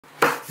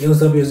Yo,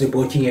 what's up, it's your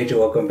boy KingAJ.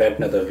 Welcome back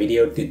to another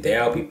video. Today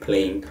I'll be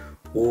playing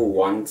Who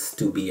Wants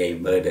to Be a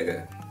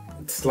Murderer.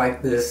 It's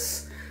like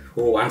this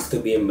Who Wants to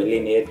Be a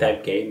Millionaire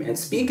type game. And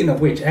speaking of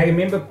which, I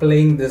remember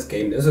playing this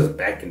game. This was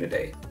back in the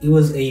day. It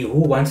was a Who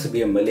Wants to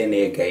Be a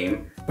Millionaire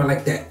game, but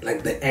like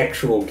the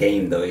actual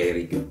game though.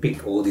 You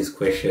pick all these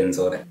questions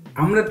or that.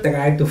 I'm gonna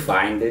try to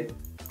find it.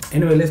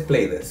 Anyway, let's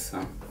play this.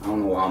 I don't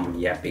know why I'm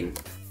yapping.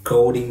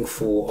 Coding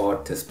for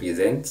Artists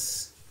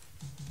presents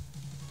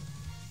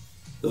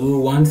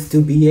Who Wants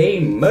to Be a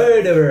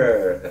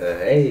Murderer?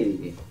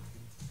 Hey,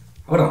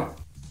 hold on.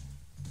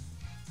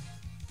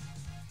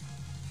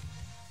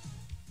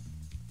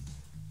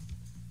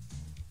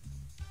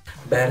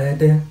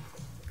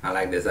 I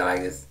like this.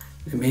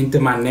 Let me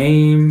enter my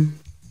name.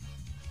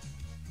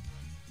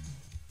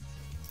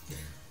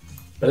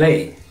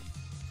 Play.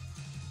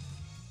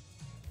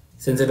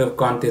 Sensitive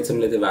content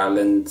similar to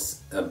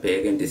violence, a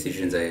big and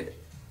decisions aid.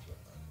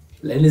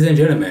 Ladies and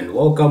gentlemen,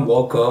 welcome,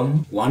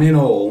 one and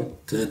all,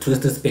 to the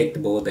twisted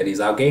spectacle that is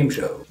our game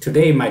show.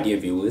 Today, my dear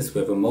viewers, we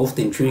have a most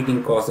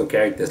intriguing cast of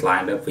characters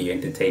lined up for your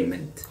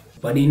entertainment.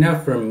 But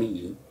enough from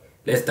me.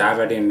 Let's dive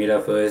right in with our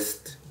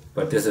first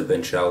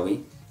participant, shall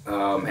we?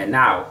 And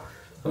now,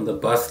 from the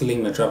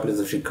bustling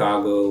metropolis of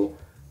Chicago,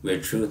 where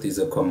truth is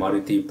a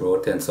commodity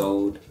bought and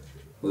sold,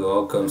 we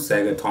welcome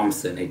Saga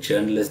Thompson, a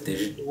journalist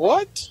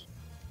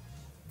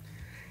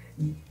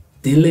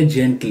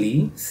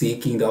diligently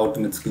seeking the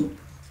ultimate scoop.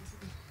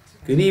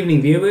 Good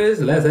evening, viewers.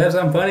 Let's have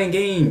some fun and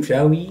games,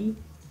 shall we?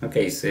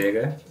 Okay,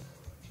 Saga.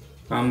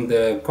 From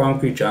the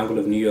concrete jungle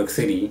of New York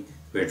City,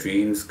 where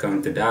dreams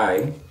come to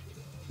die,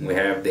 we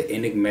have the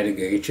enigmatic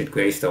Richard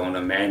Greystone,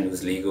 a man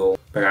whose legal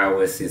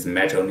prowess is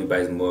matched only by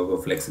his moral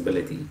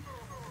flexibility.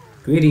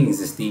 Greetings,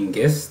 esteemed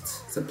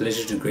guests. It's a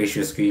pleasure to grace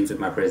your screens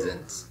with my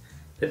presence.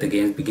 Let the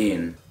games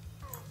begin.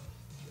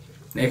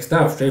 Next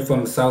up, straight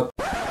from the south.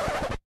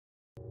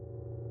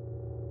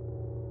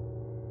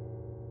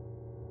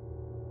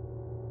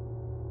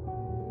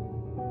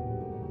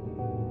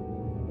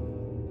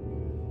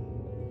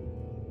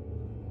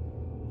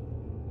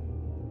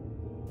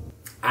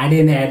 I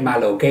didn't add my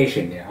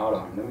location yet. Hold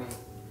on, let me.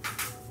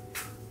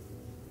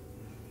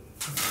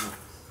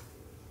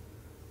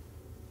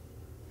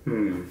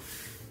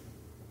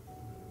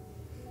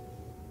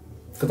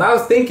 Cause I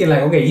was thinking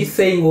like, okay, he's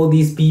saying all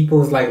these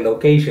people's like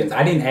locations.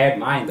 I didn't add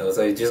mine though,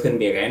 so it's just gonna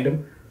be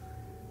random.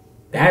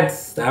 I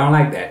don't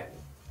like that.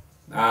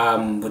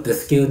 With the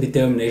skill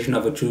determination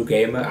of a true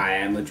gamer, I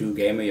am a true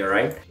gamer. You're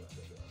right.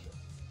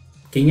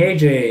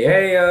 KingAJ,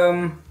 hey,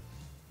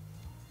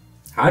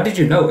 how did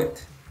you know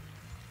it?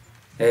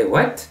 Hey,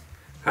 what?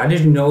 How did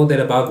you know that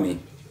about me?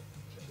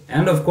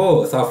 And of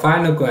course, our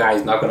final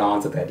he's not gonna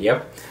answer that.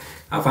 Yep.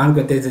 Our final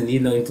contestant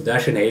needs no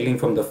introduction, hailing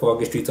from the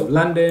foggy streets of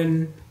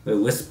London, where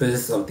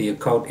whispers of the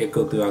occult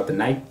echo throughout the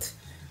night.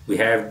 We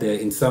have the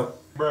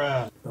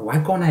Why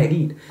can't I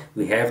read?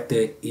 We have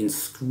the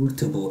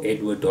inscrutable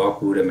Edward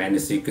Darkwood, a man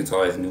whose secrets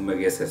are as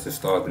numerous as the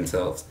stars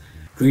themselves.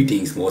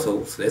 Greetings,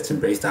 mortals. Let's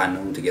embrace the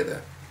unknown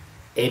together.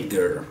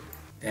 Edgar.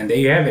 And there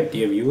you have it,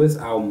 dear viewers,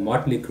 our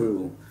motley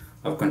crew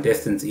of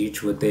contestants,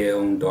 each with their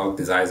own dark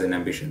desires and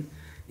ambition.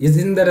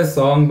 Isn't that a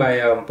song by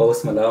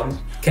Post Malone?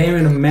 Came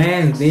in a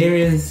man,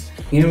 serious.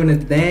 Came in a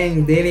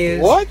thing, serious.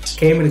 What?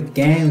 Came in a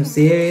game,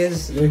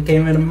 serious. We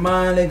came in a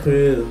motley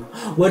crew.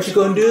 What you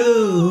gonna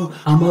do?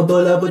 I'ma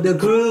pull up with the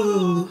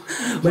crew.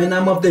 When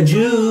I'm off the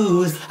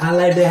juice, I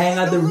like to hang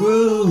out the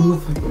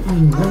roof.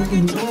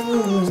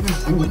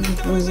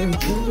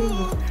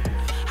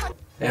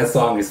 That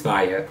song is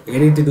fire. We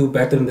need to do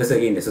better than this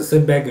again. So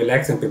sit back,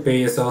 relax, and prepare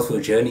yourselves for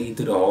a journey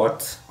into the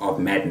heart of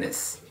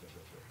madness.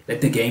 Let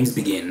the games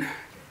begin.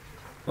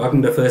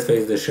 Welcome to the first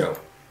phase of the show.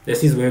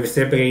 This is where we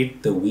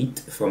separate the wheat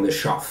from the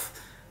chaff,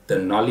 the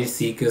knowledge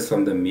seekers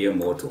from the mere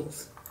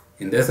mortals.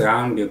 In this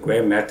round, your gray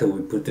matter will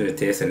be put to the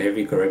test, and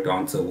every correct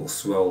answer will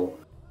swell.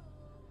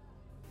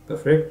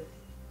 Perfect.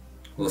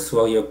 Will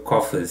swell your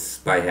coffers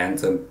by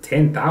handsome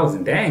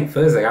 10,000. Dang,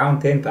 first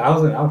round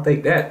 10,000. I'll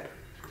take that.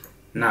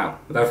 Now,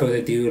 without further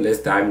ado,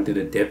 let's dive into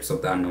the depths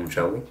of the unknown,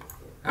 shall we?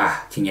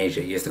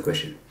 KingAJ, here's the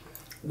question.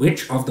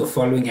 Which of the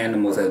following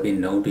animals has been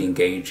known to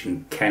engage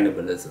in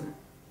cannibalism?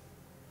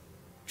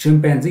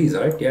 Chimpanzees,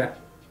 right? Yeah.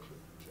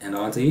 And the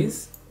answer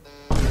is?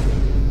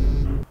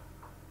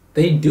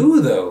 They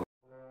do, though.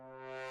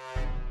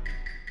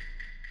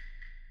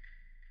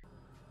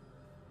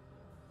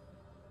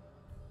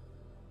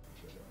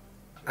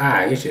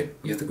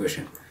 Here's the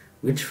question.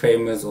 Which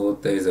famous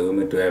author is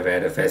rumored to have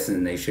had a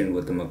fascination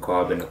with the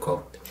macabre and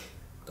occult?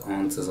 The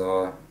answers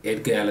are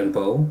Edgar Allan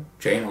Poe,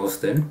 Jane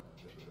Austen,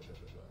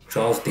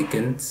 Charles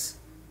Dickens,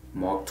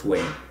 Mark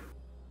Twain.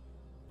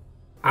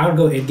 I'll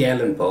go Edgar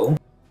Allan Poe.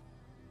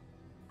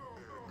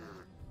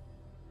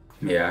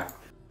 Yeah.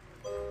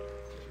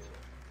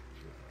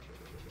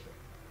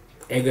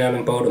 Edgar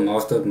Allan Poe, the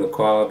master of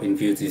macabre,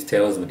 infused his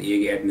tales with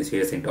eerie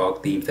atmospheres and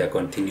dark themes that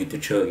continue to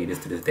chill readers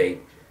to this day.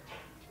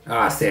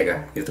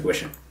 Saga, here's the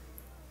question.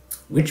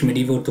 Which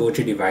medieval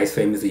torture device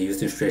famously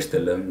used to stretch the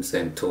limbs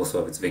and torso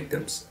of its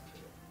victims?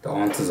 The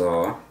answers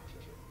are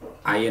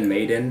Iron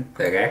Maiden,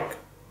 the rack,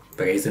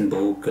 Brazen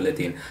Bull,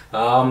 Guillotine.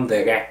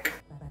 The rack.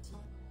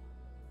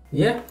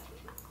 Yeah,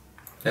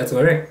 that's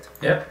correct.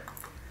 Yep.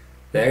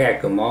 The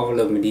rack, a marvel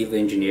of medieval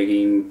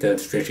engineering,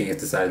 turned stretching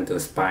exercise into a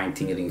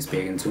spine-tingling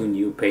experience. Who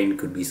knew pain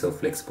could be so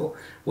flexible?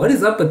 What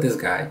is up with this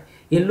guy?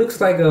 He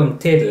looks like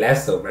Ted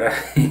Lasso, bro.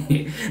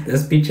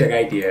 This picture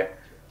right here.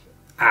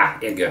 Ah,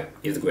 here you go.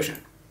 Here's the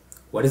question.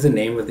 What is the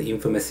name of the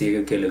infamous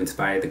serial killer who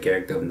inspired the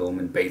character of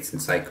Norman Bates in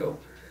Psycho?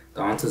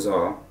 The answers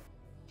are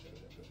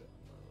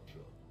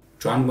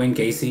John Wayne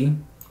Gacy,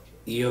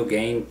 E.O.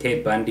 Gain,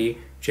 Ted Bundy,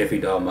 Jeffrey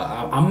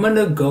Dahmer. I'm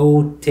gonna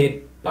go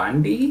Ted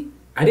Bundy.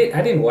 I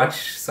didn't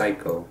watch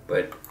Psycho,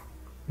 but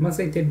I'm gonna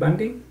say Ted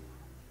Bundy.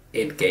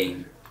 Ed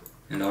Gain.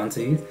 And the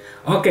answer is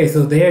okay.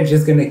 So they're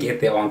just gonna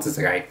get their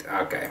answers right.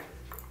 Okay.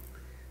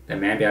 The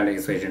man behind the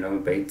expression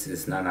Norman Bates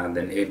is none other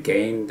than Ed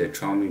Gain, the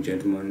charming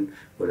gentleman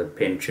with a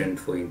penchant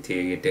for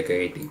interior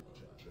decorating.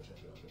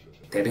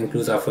 That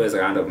includes our first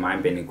round of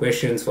mind-bending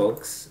questions,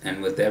 folks.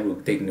 And with that, we'll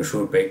be taking a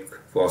short break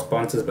for our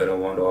sponsors, but I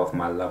want to offer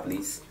my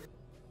lovelies.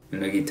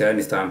 When we return,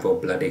 it's time for a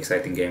bloody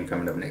exciting game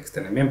coming up next.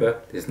 And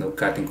remember, there's no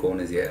cutting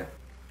corners here.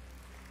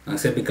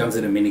 Except it comes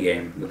in a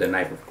minigame, with a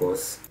knife of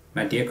course.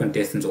 My dear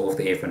contestants are off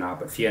the air for now,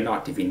 but fear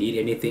not, if you need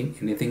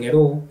anything at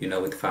all, you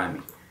know where to find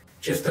me.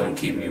 Just don't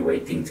keep me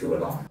waiting too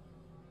long.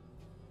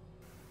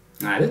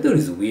 Nah, this dude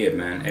is weird,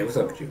 man. Hey, what's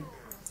up with you?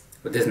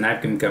 With this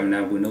knife game coming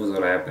up, who knows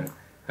what'll happen.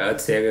 I heard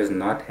Sarah's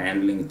not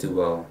handling it too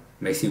well.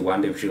 Makes you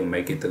wonder if she'll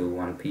make it through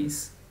one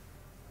piece.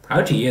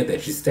 How'd you hear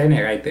that? She's standing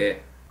right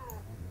there.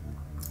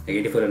 Are you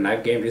ready for the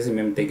knife game? Just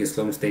remember, take it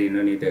slow and steady,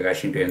 no need to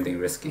rush into anything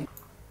risky.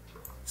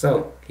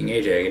 So, KingAJ, are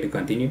you ready to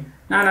continue?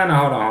 No,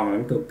 hold on.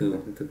 Let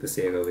me talk to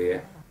Sarah over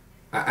here.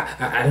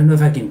 I don't know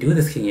if I can do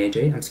this,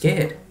 KingAJ. I'm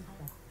scared.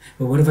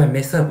 But what if I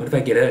mess up? What if I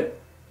get hurt?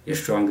 You're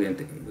stronger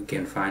than we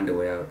can find a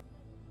way out.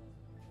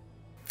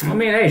 I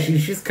mean, hey,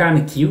 she's kind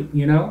of cute,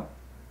 you know?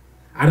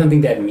 I don't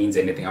think that means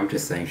anything. I'm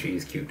just saying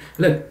she's cute.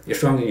 Look, you're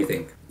stronger than you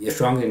think. You're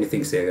stronger than you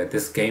think, Sarah.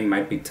 This game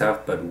might be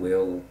tough, but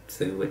we'll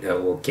do it.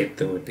 We'll get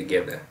through it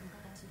together.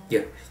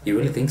 Yeah, you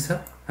really think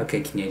so?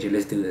 Okay, KingAJ,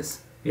 let's do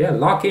this. Yeah,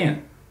 lock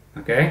in.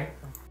 Okay?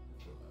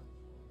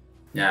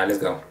 Yeah, let's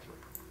go.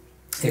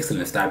 Excellent,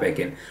 let's dive back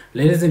in.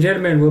 Ladies and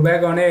gentlemen, we're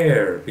back on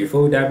air.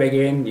 Before we dive back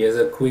in, here's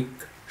a quick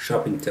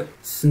shopping tip.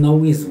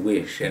 Snowy's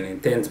Wish, an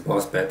intense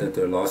boss battle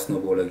to the last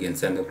snowball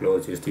against Santa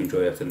Claus, used to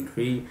enjoy absolutely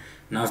free.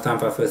 Now it's time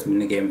for our first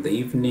minigame of the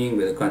evening,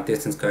 where the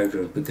contestants' courage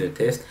will be put to the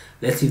test.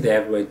 Let's see if they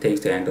have what it takes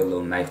to handle a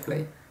little knife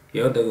play.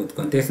 Yo, the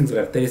contestants will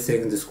have 30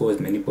 seconds to score as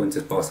many points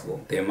as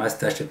possible. They must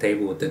touch the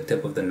table with the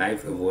tip of the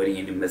knife, avoiding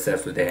any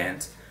mishaps with their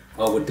hands.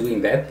 Oh, we're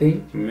doing that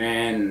thing?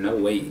 Man, no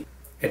way.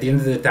 At the end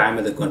of the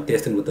timer, the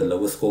contestant with the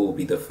lowest score will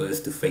be the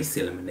first to face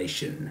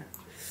elimination.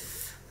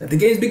 Let the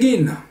games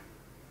begin!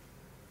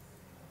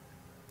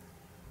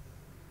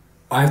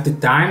 I have to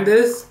time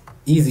this?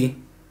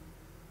 Easy.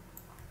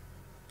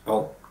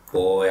 Oh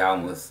boy, I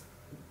almost.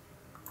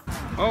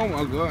 Oh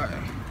my god.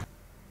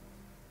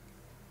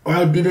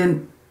 I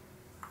didn't.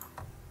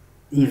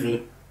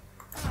 Easy.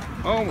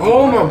 Oh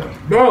my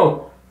god.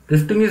 Bro,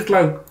 this thing is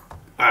like.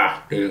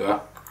 Ah, there you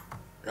go.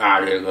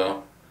 There you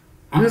go.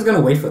 I'm just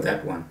gonna wait for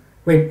that one.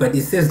 Wait, but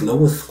it says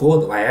lowest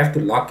score though. I have to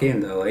lock in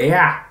though.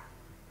 Yeah.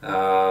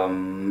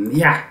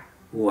 Yeah.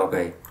 Ooh,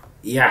 okay.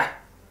 Yeah.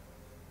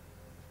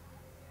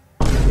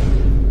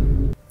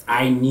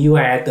 I knew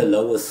I had the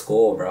lowest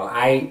score, bro.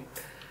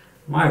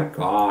 My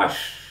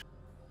gosh.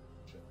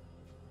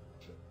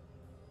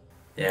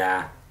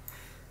 Yeah.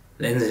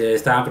 Ladies and gentlemen,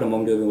 it's time for the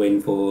moment we've been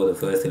waiting for, the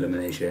first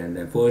elimination.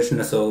 The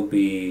unfortunate soul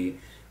be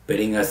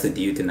bidding us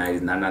adieu tonight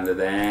is none other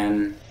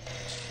than...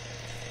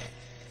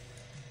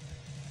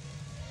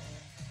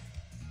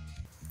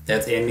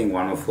 That's ending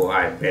 104,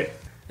 I bet.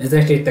 Let's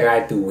actually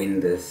try to win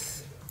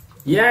this.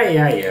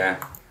 Yeah.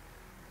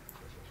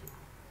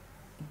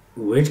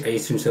 Which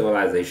ancient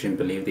civilization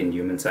believed in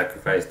human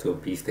sacrifice to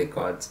appease their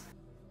gods?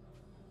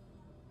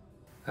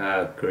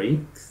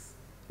 Greeks?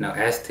 No,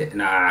 Aztec.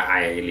 Nah,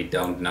 I really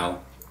don't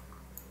know.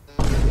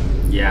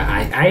 Yeah,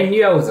 I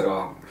knew I was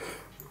wrong.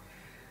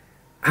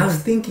 I was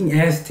thinking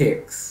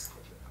Aztecs.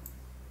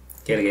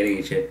 Get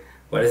shit.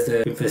 What is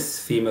the infamous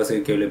female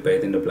circular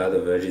bathed in the blood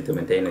of virgin to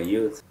maintain her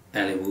youth?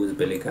 Ali Woo's,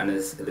 Billy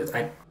Connors,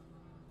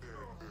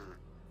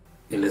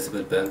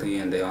 Elizabeth Bentley,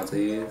 and the answer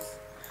is...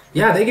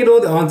 Yeah, they get all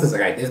the answers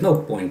right. There's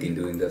no point in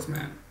doing this,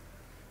 man.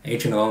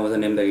 Ancient Rome was a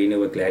name arena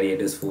where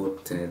gladiators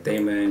fought,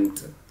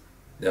 entertainment,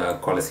 the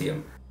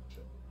Colosseum.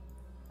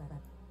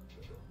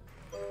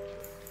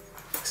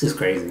 This is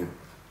crazy.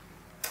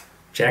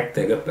 Jack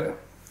the Ripper,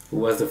 who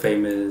was the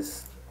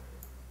famous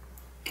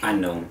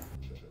unknown.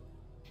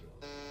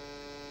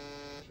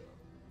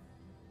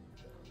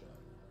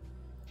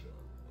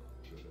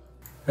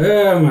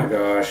 Oh my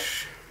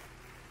gosh.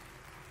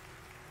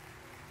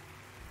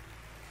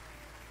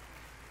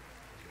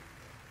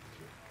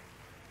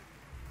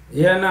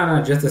 Yeah,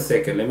 no, just a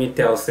second. Let me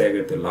tell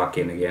Sega to lock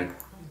in again.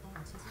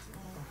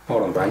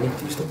 Hold on, bro. I need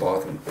to use the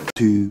bathroom.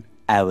 2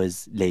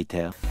 hours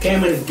later.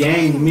 Came with the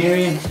gang,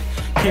 Miriam.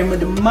 Came with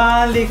the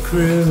Molly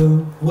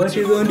crew. What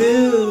you gonna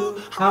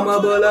do? I'm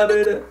a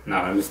beloved.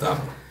 No, let me stop.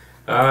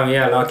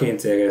 Yeah, lock in,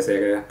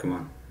 Sega. Come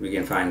on, we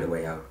can find a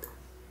way out.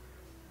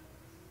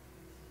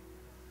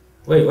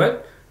 Wait,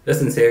 what?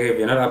 Listen, Sega, if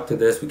you're not up to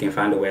this, we can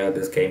find a way out.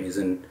 This game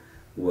isn't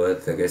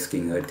worth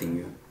risking hurting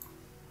you.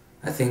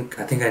 I think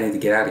I need to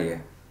get out of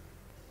here.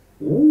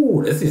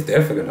 Ooh, this is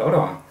difficult. Hold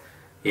on.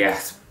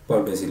 Yes,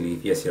 purposely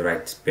leave. Yes, you're right.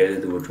 It's better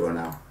to withdraw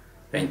now.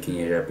 Thank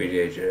you, I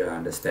appreciate your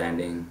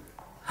understanding.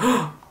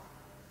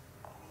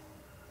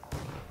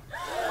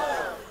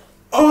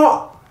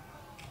 Oh!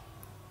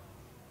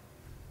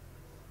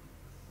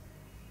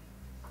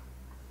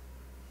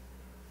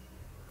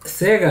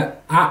 Sega,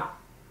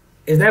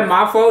 is that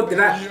my fault? Did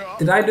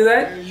I do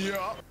that?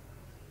 Yeah.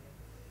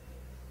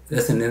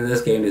 Listen, in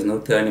this game, there's no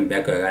turning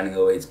back or running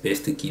away. It's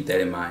best to keep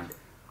that in mind.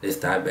 Let's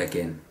dive back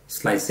in.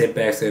 Slight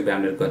setbacks, so I'm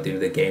going to continue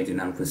the game to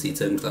unforeseen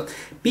circumstances.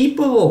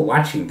 People were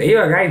watching. They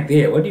were right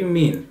there. What do you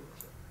mean?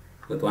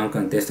 With one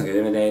contestant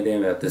eliminated,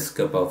 we have to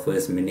skip our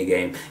first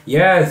minigame.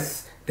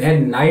 Yes! That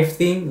knife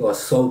thing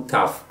was so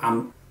tough.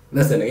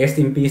 Listen, rest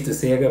in peace to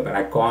Sega, but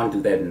I can't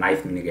do that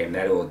knife minigame.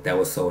 That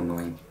was so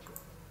annoying.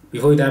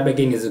 Before we dive back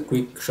in, here's a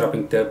quick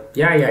shopping tip.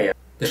 Yeah.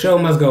 The show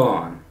must go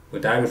on. We're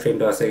diving straight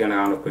into our second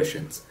round of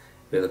questions,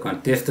 where the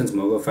contestants'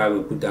 mobile file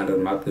will put under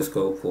the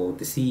microscope for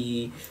to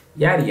see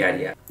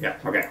yada. Yeah,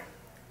 okay.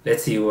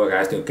 Let's see who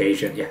arrives the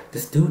occasion. Yeah,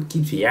 this dude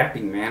keeps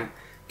yapping, man.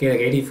 Get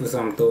ready for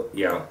some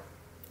Yo.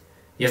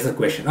 Here's the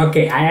question.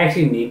 Okay, I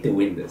actually need to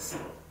win this.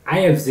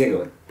 I have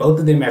 0. Both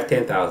of them have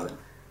 10,000.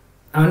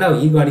 Oh no,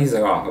 you got these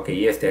wrong. Okay,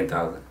 he has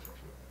 10,000.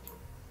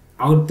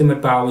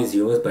 Ultimate power is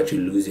yours, but you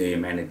lose your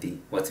humanity.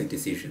 What's your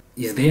decision?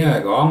 Is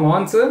there a wrong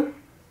answer?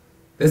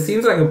 This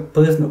seems like a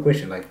personal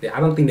question. Like,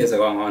 I don't think there's a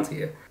wrong answer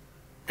here.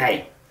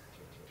 Hey.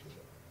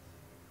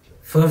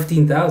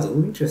 15,000.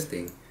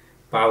 Interesting.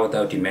 Power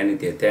without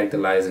humanity. A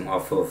tantalizing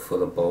offer for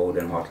the bold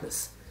and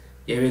heartless.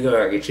 Here we go,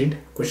 Richard.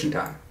 Question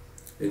time.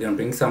 We're gonna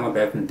bring someone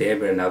back from dead,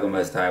 but another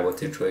must die.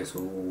 What's your choice?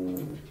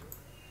 Ooh.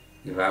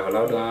 If I have a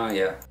lot,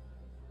 yeah.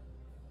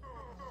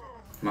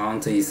 My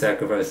answer is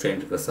sacrifice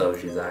strength for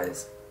selfish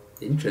eyes.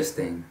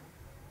 Interesting.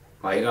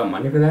 Oh, you got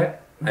money for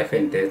that? Life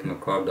and death,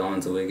 macabre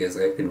dawns, away gets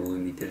wrecked and who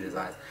meet his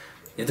eyes.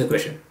 Here's the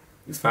question.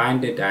 You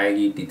find a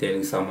diary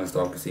detailing someone's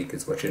darkest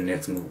secrets. What's your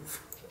next move?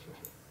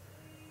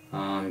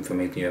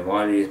 Information you have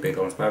already,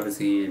 background's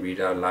privacy, read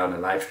out loud in a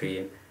live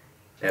stream.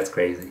 That's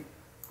crazy.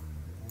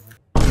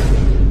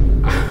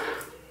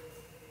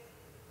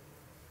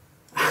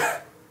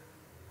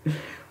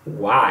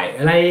 Why?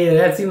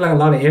 That seems like a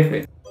lot of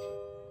effort.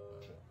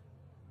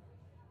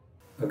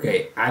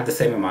 Okay, I have the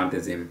same amount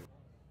as him.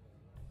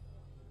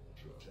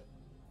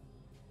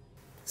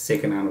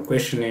 Second round of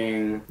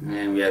questioning,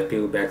 and we have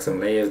peeled back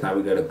some layers. Now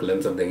we got a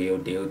glimpse of the real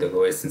deal, the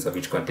raw essence of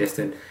each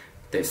contestant.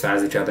 They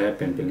size each other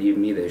up, and believe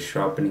me, they're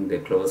sharpening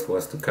their clothes for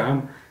us to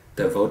come.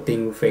 The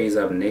voting phase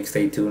up next.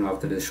 Stay tuned.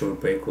 After this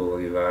short break, we'll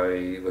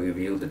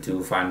reveal the 2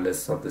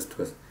 finalists of this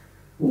twist.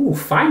 Ooh,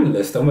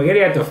 finalists! I'm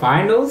already at the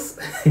finals?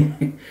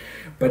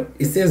 But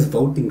it says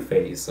voting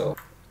phase, so.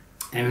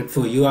 And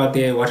for you out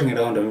there watching it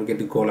on, don't forget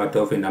to call our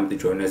toll-free number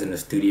to join us in the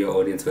studio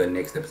audience for the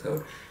next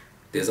episode.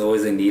 There's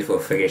always a need for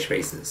fresh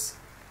faces.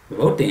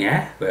 Voting,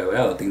 eh?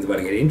 Well, things about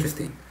to get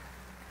interesting.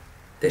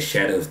 The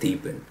shadows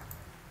deepen.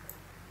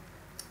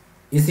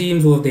 He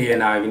seems over there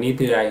now. If you need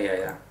to,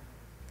 yeah.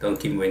 Don't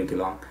keep him waiting too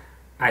long.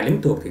 Alright, let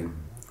me talk to him.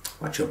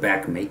 Watch your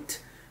back,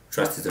 mate.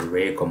 Trust is a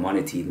rare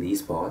commodity in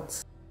these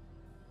parts.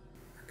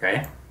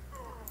 Okay?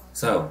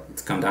 So,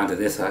 it's come down to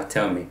this, huh?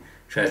 Tell me.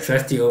 Should I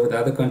trust you over the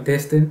other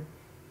contestant?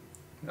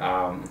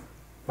 Why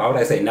would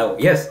I say no?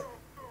 Yes!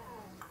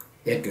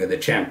 Edgar, the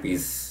champ,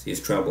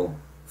 is trouble.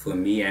 For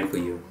me and for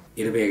you.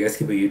 It'll be a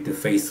risky for you to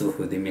face off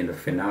with him in the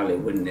finale,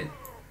 wouldn't it?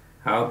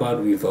 How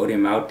about we vote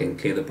him out and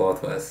clear the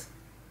path for us?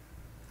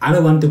 I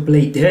don't want to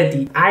play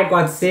dirty. I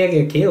got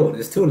Sega killed.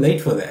 It's too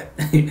late for that.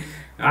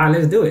 Alright,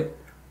 let's do it.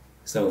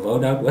 So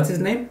vote out, what's his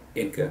name?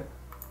 Edgar.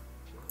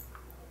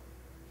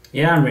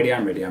 Yeah, I'm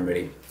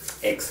ready.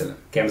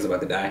 Excellent. Cam's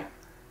about to die.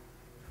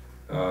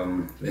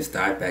 Let's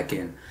dive back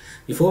in.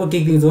 Before we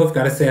kick things off,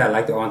 gotta say I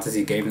like the answers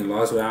you gave in the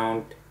last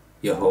round.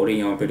 You're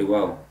holding on pretty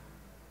well.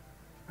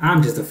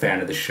 I'm just a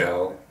fan of the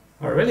show.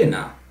 Oh, really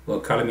now? Well,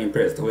 color me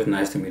impressed. Always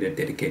nice to meet a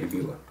dedicated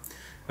viewer.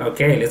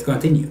 Okay, let's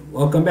continue.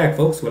 Welcome back,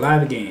 folks. We're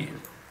live again.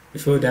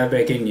 Before we dive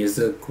back in, here's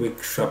a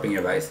quick shopping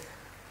advice.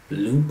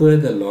 Looper,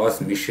 the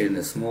last mission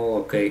is small.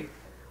 Okay.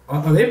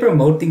 Are they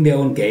promoting their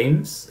own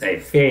games? Hey,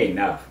 fair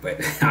enough.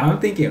 But I'm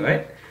thinking,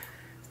 right?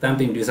 It's time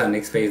to introduce our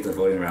next phase of the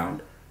voting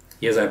round.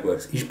 Here's how it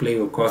works. Each player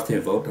will cast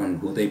their vote on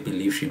who they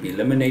believe should be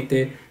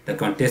eliminated. The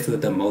contestant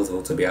with the most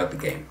votes will be out the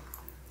game.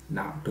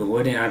 Now, to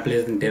avoid any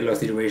unpleasant deadlock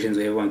situations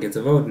where everyone gets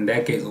a vote, in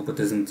that case, all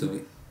participants will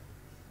be.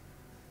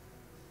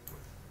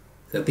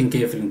 So think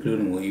carefully,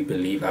 including who you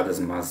believe others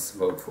must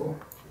vote for.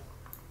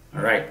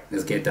 Alright,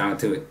 let's get down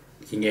to it.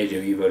 KingAJ, who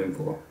are you voting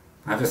for?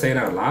 I have to say it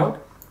out loud?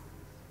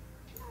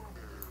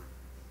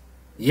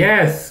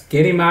 Yes!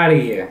 Get him out of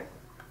here!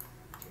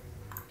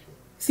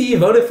 See, he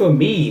voted for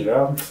me,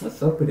 bro.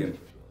 What's up with him?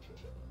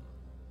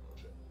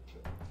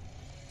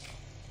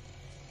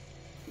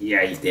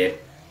 Yeah, he's dead.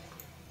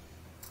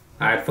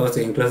 Alright, folks,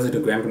 getting closer to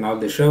grand finale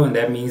of the show, and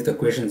that means the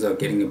questions are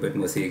getting a bit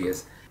more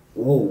serious.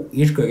 Whoa,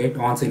 each correct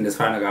answer in this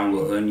final round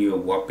will earn you a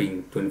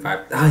whopping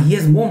 25. He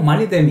has more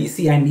money than me.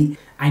 See, I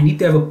need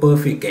to have a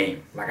perfect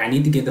game. Like, I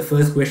need to get the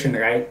first question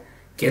right,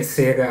 get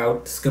Sega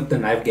out, skip the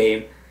knife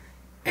game,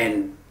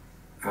 and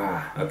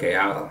okay,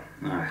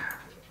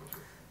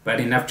 but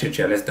enough chit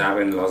chat. Let's dive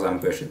into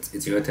some questions.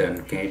 It's your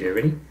turn. KingAJ,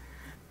 ready?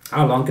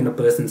 How long can a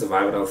person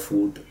survive without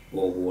food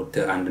or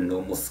water under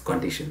normal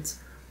conditions?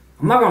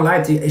 I'm not gonna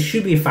lie to you, it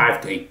should be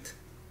 5 to 8.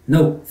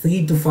 No,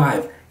 3 to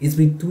 5. It's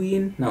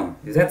between, no,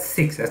 is that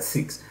 6? That's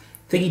 6.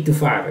 3 to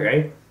 5,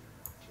 right?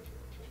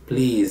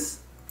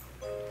 Please.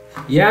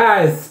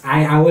 Yes,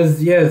 I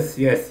was, yes,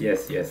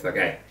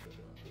 okay.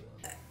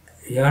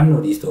 Yeah, I know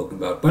what he's talking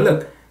about. But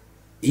look,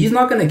 he's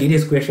not gonna get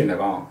his question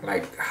wrong.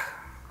 Like,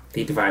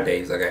 3 to 5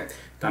 days, okay.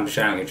 Time to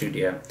shine, get you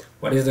there.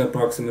 What is the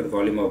approximate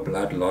volume of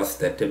blood loss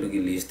that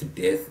typically leads to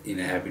death in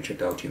an average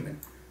adult human?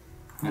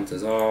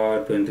 Answers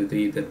are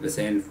 23,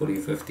 30%, 40,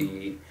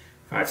 50,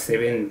 5,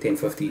 7, 10,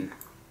 15.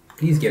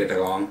 Please get it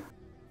wrong.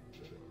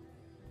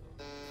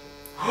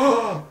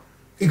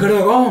 He got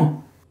it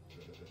wrong!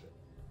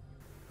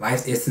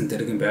 Life's essence that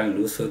can balance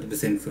lose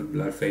 50% for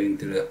blood fading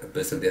to the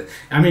abyss of death.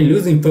 I mean,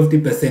 losing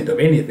 50% of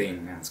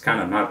anything, it's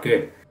kind of not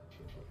good.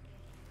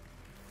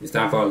 It's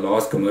time for our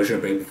last commercial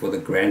break before the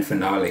grand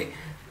finale.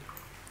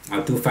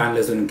 Our 2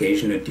 finalists will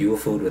engage in a duel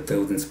filled with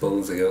thrills and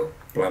spills to go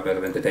blood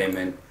battle of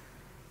entertainment.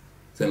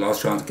 It's the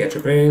last chance to catch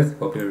your breath.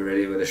 Hope you're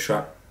ready with a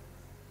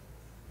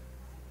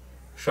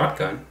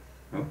shotgun?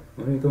 Oh,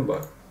 what are you talking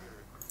about?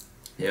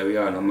 Here we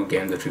are, no more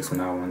games or tricks from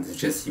now on. It's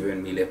just you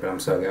and me left, but I'm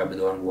sorry, I'll be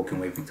the one walking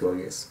away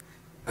victorious.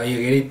 Are you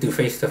ready to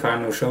face the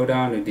final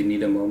showdown, or do you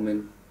need a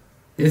moment?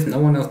 There's no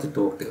one else to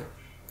talk to.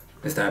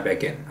 Let's dive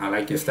back in. I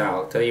like your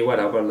style. Tell you what,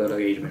 how about a little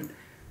engagement?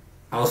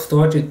 I'll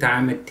start your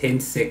time at 10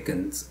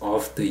 seconds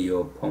after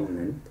your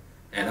opponent.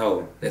 And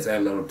oh, let's add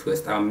a little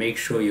twist. I'll make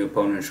sure your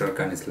opponent's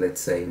shotgun is, let's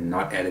say,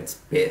 not at its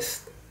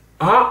best.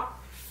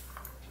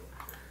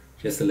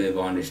 Just a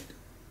little varnished.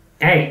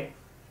 Hey,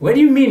 what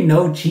do you mean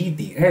no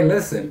cheating? Hey,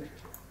 listen.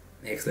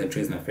 Excellent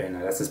choice, my friend.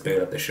 Now that's the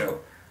spirit of the show.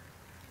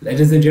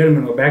 Ladies and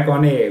gentlemen, we're back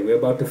on air. We're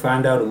about to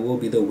find out who will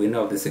be the winner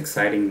of this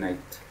exciting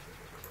night.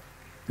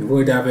 Before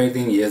we dive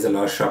everything, here's a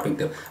last shopping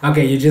tip.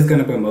 Okay, you're just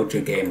gonna promote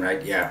your game,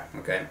 right? Yeah,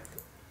 okay.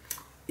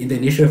 In the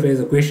initial phase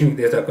of questioning,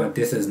 there's a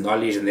contestant's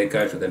knowledge and their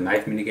courage with the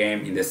knife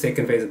minigame. In the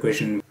second phase of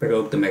questioning,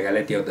 probe the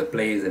morality of the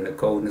players and the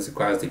coldness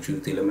requires to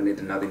choose to eliminate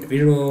another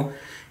individual.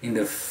 In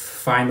the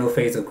final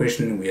phase of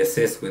questioning, we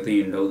assess whether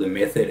you know the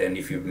method, and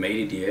if you've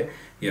made it here,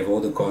 you have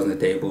all the cards on the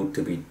table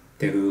to be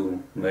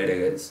true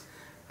murderers.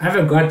 I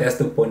forgot that's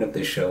the point of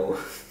the show.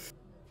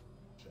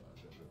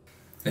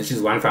 It's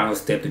just one final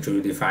step to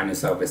truly define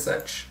yourself as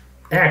such.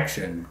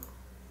 Action!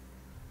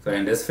 So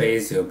in this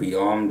phase, you'll be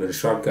armed with a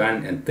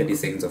shotgun and 30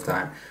 seconds of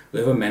time.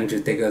 Whoever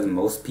manages to take out the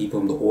most people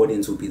from the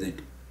audience will be the...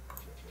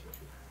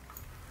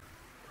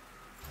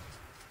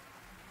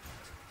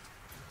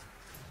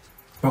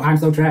 Bro, I'm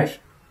so trash.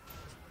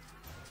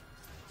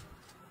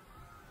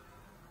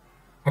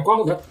 I can't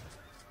hold up.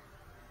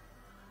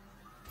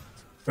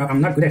 Bro, I'm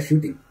not good at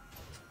shooting.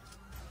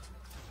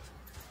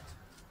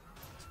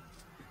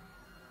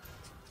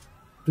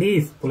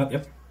 Please, pull up,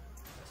 yep.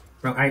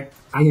 Bro, I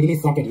really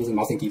suck at using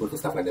mouse and keyboard for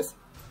stuff like this.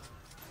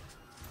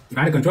 If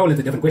I had to control, it's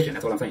a different question,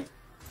 that's all I'm saying.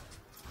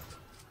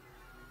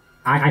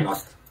 I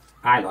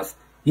lost.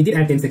 You did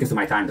add 10 seconds to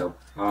my time though.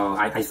 Oh,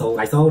 I sold,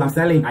 I'm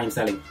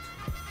selling.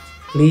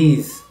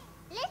 Please.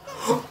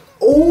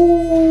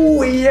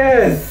 Oh,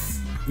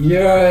 yes!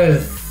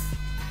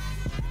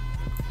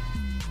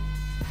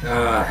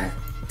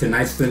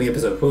 Tonight's thrilling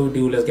episode 4,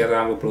 let's gather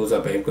around applause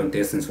our brave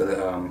contestants for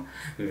the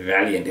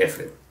valiant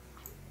effort.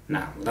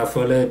 Now, without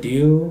further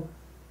ado,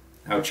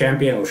 our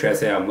champion, or should I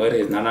say our murderer,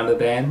 is none other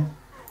than...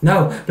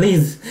 No,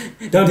 please,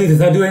 don't do this,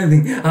 don't do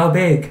anything, I'll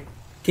beg.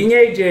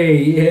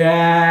 KingAJ,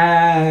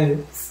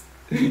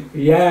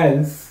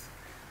 yes.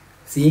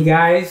 See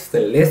guys, the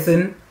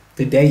lesson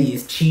today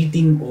is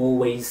cheating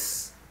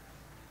always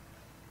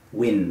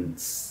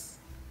wins.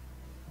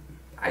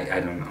 I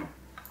don't know.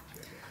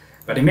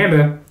 But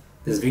remember,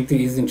 this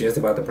victory isn't just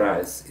about the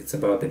prize, it's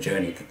about the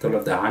journey, the thrill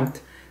of the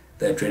hunt,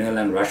 the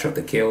adrenaline rush of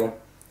the kill,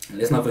 and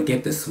let's not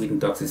forget the sweet and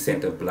toxic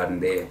scent of blood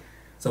and air.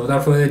 So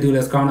without further ado,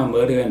 let's count on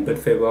murder and bid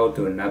farewell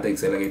to another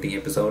exhilarating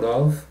episode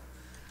of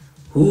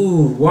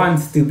Who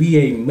Wants to Be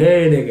a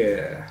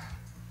Murderer?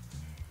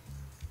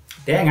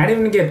 Dang, I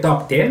didn't even get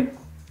top 10.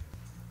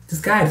 This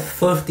guy had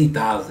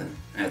 50,000.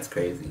 That's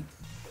crazy.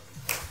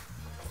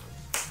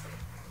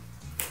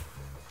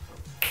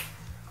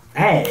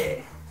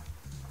 Hey!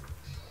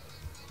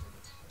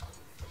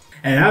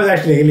 And that was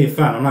actually really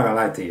fun, I'm not gonna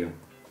lie to you.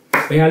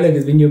 But yeah, look,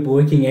 it's been your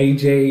boy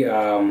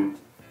KingAJ.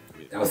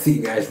 I'll see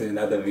you guys in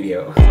another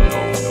video.